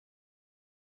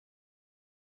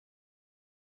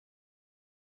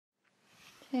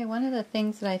Okay, one of the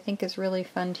things that I think is really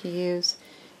fun to use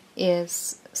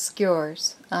is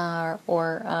skewers or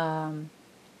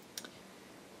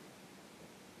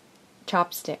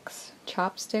chopsticks.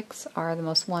 Chopsticks are the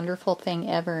most wonderful thing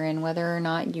ever, and whether or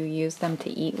not you use them to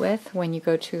eat with when you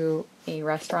go to a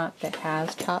restaurant that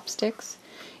has chopsticks,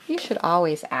 you should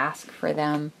always ask for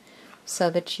them so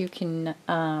that you can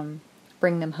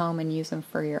bring them home and use them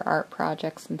for your art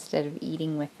projects instead of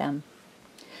eating with them.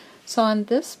 So on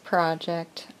this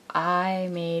project, I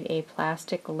made a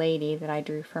plastic lady that I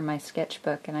drew from my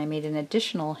sketchbook, and I made an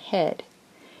additional head.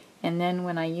 And then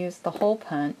when I used the hole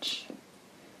punch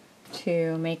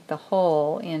to make the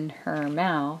hole in her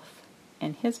mouth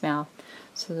and his mouth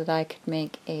so that I could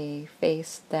make a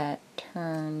face that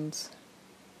turns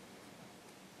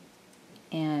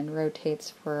and rotates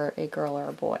for a girl or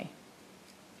a boy.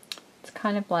 It's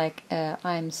kind of like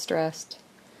I'm stressed.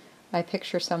 I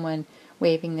picture someone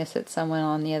waving this at someone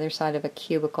on the other side of a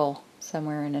cubicle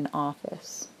somewhere in an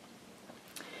office.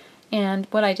 And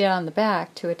what I did on the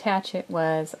back to attach it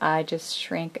was I just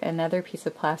shrank another piece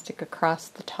of plastic across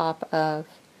the top of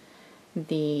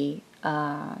the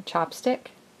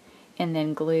chopstick and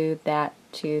then glued that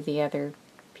to the other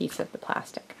piece of the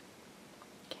plastic.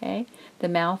 Okay, the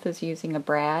mouth is using a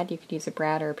brad. You could use a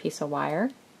brad or a piece of wire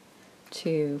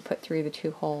to put through the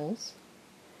two holes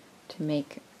to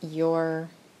make your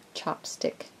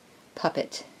chopstick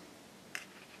puppet.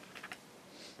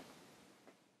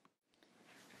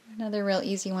 Another real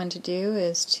easy one to do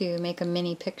is to make a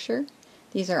mini picture.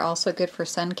 These are also good for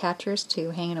sun catchers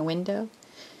to hang in a window.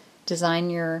 Design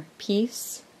your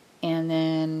piece and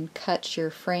then cut your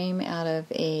frame out of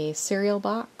a cereal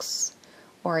box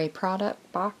or a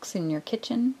product box in your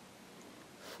kitchen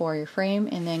for your frame,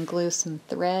 and then glue some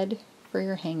thread for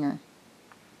your hanger.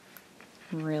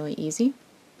 Really easy.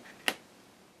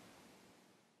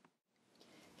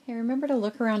 Okay, remember to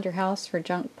look around your house for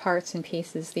junk parts and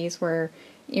pieces. These were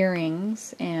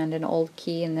earrings and an old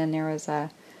key, and then there was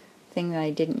a thing that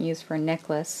I didn't use for a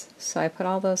necklace. So I put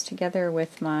all those together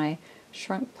with my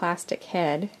shrunk plastic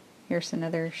head. Here's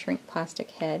another shrink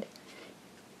plastic head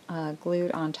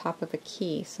glued on top of a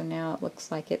key. So now it looks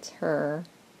like it's her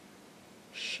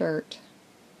shirt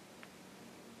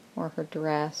or her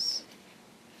dress.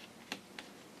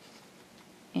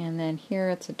 And then here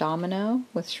it's a domino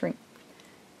with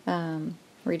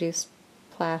reduced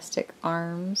plastic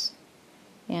arms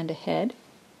and a head.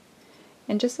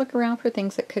 And just look around for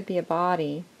things that could be a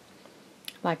body,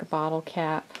 like a bottle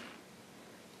cap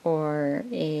or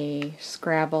a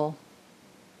Scrabble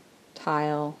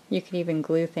tile. You could even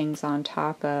glue things on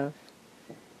top of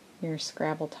your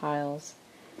Scrabble tiles.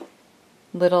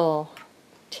 Little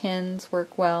tins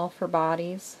work well for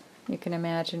bodies. You can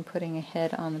imagine putting a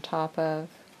head on the top of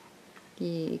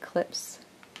the Eclipse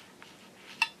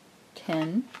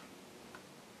tin.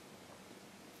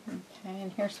 Okay,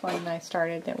 and here's one that I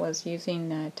started that was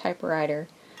using a typewriter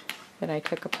that I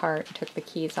took apart and took the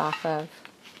keys off of.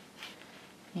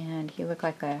 And he looked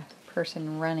like a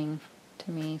person running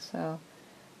to me, so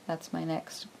that's my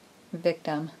next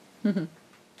victim. Okay,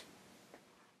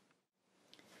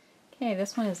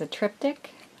 this one is a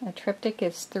triptych. A triptych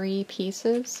is 3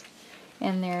 pieces,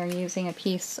 and they're using a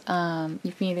piece, you can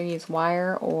either use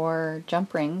wire or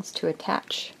jump rings to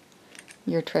attach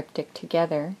your triptych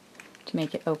together to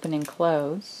make it open and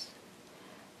close.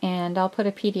 And I'll put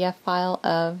a PDF file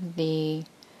of the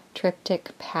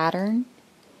triptych pattern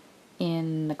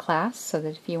in the class so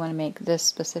that if you want to make this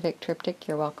specific triptych,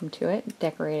 you're welcome to it.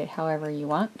 Decorate it however you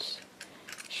want.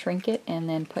 Shrink it and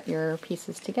then put your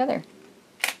pieces together.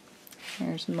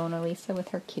 There's Mona Lisa with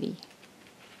her kitty.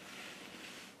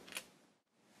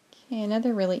 Okay,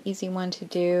 another really easy one to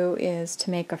do is to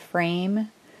make a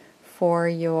frame for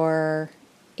your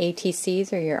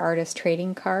ATCs or your artist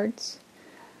trading cards.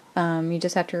 You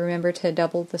just have to remember to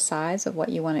double the size of what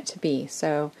you want it to be.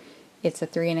 So it's a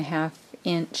 3.5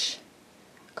 inch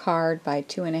card by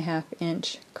 2.5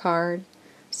 inch card.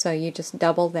 So you just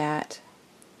double that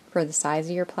for the size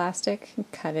of your plastic,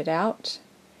 cut it out,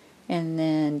 and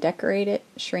then decorate it,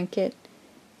 shrink it,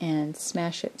 and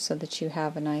smash it so that you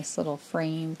have a nice little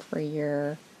frame for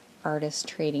your artist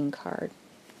trading card.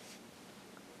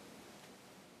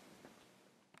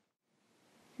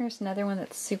 Here's another one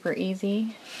that's super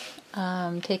easy.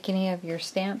 Take any of your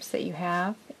stamps that you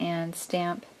have and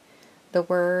stamp the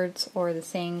words or the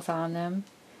sayings on them.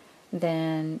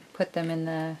 Then put them in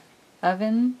the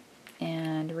oven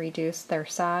and reduce their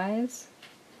size.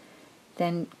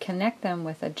 Then connect them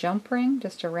with a jump ring,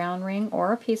 just a round ring,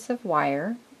 or a piece of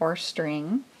wire or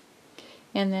string.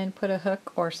 And then put a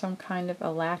hook or some kind of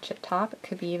a latch at top. It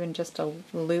could be even just a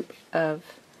loop of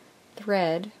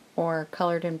thread or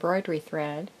colored embroidery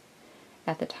thread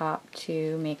at the top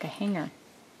to make a hanger.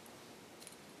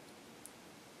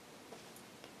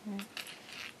 Okay.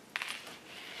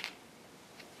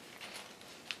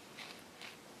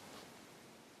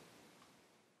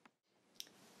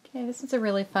 Okay, this is a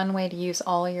really fun way to use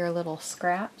all your little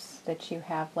scraps that you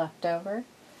have left over.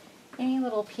 Any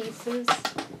little pieces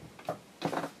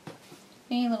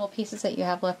that you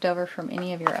have left over from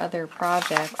any of your other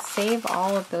projects, save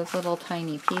all of those little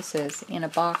tiny pieces in a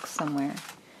box somewhere.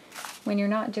 When you're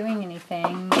not doing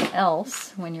anything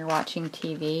else, when you're watching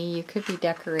TV, you could be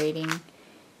decorating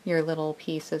your little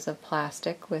pieces of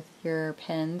plastic with your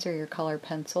pens or your colored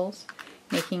pencils,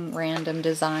 making random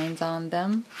designs on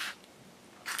them.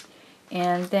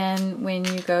 And then when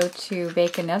you go to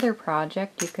bake another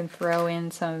project, you can throw in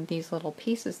some of these little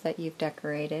pieces that you've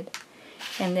decorated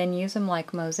and then use them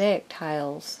like mosaic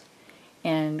tiles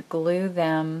and glue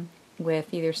them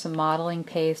with either some modeling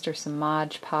paste or some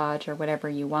Mod Podge or whatever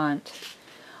you want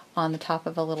on the top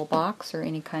of a little box or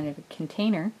any kind of a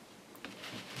container.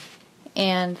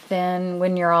 And then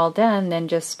when you're all done, then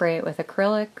just spray it with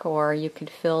acrylic, or you could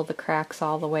fill the cracks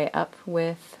all the way up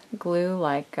with glue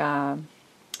like a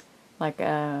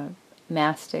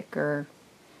mastic or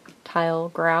tile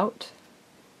grout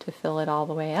to fill it all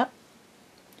the way up.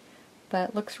 But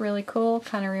it looks really cool.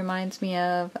 Kind of reminds me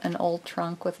of an old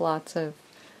trunk with lots of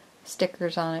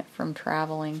stickers on it from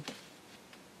traveling.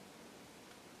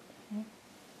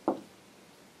 Okay.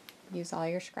 Use all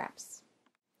your scraps.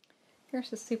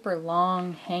 Here's a super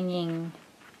long hanging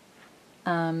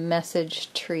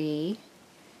message tree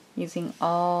using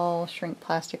all shrink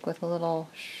plastic with a little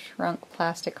shrunk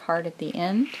plastic heart at the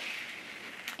end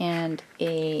and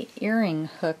a earring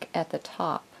hook at the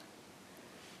top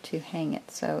to hang it.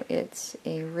 So it's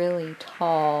a really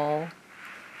tall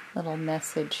little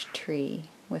message tree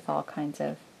with all kinds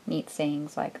of neat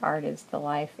sayings like art is the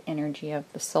life energy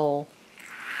of the soul.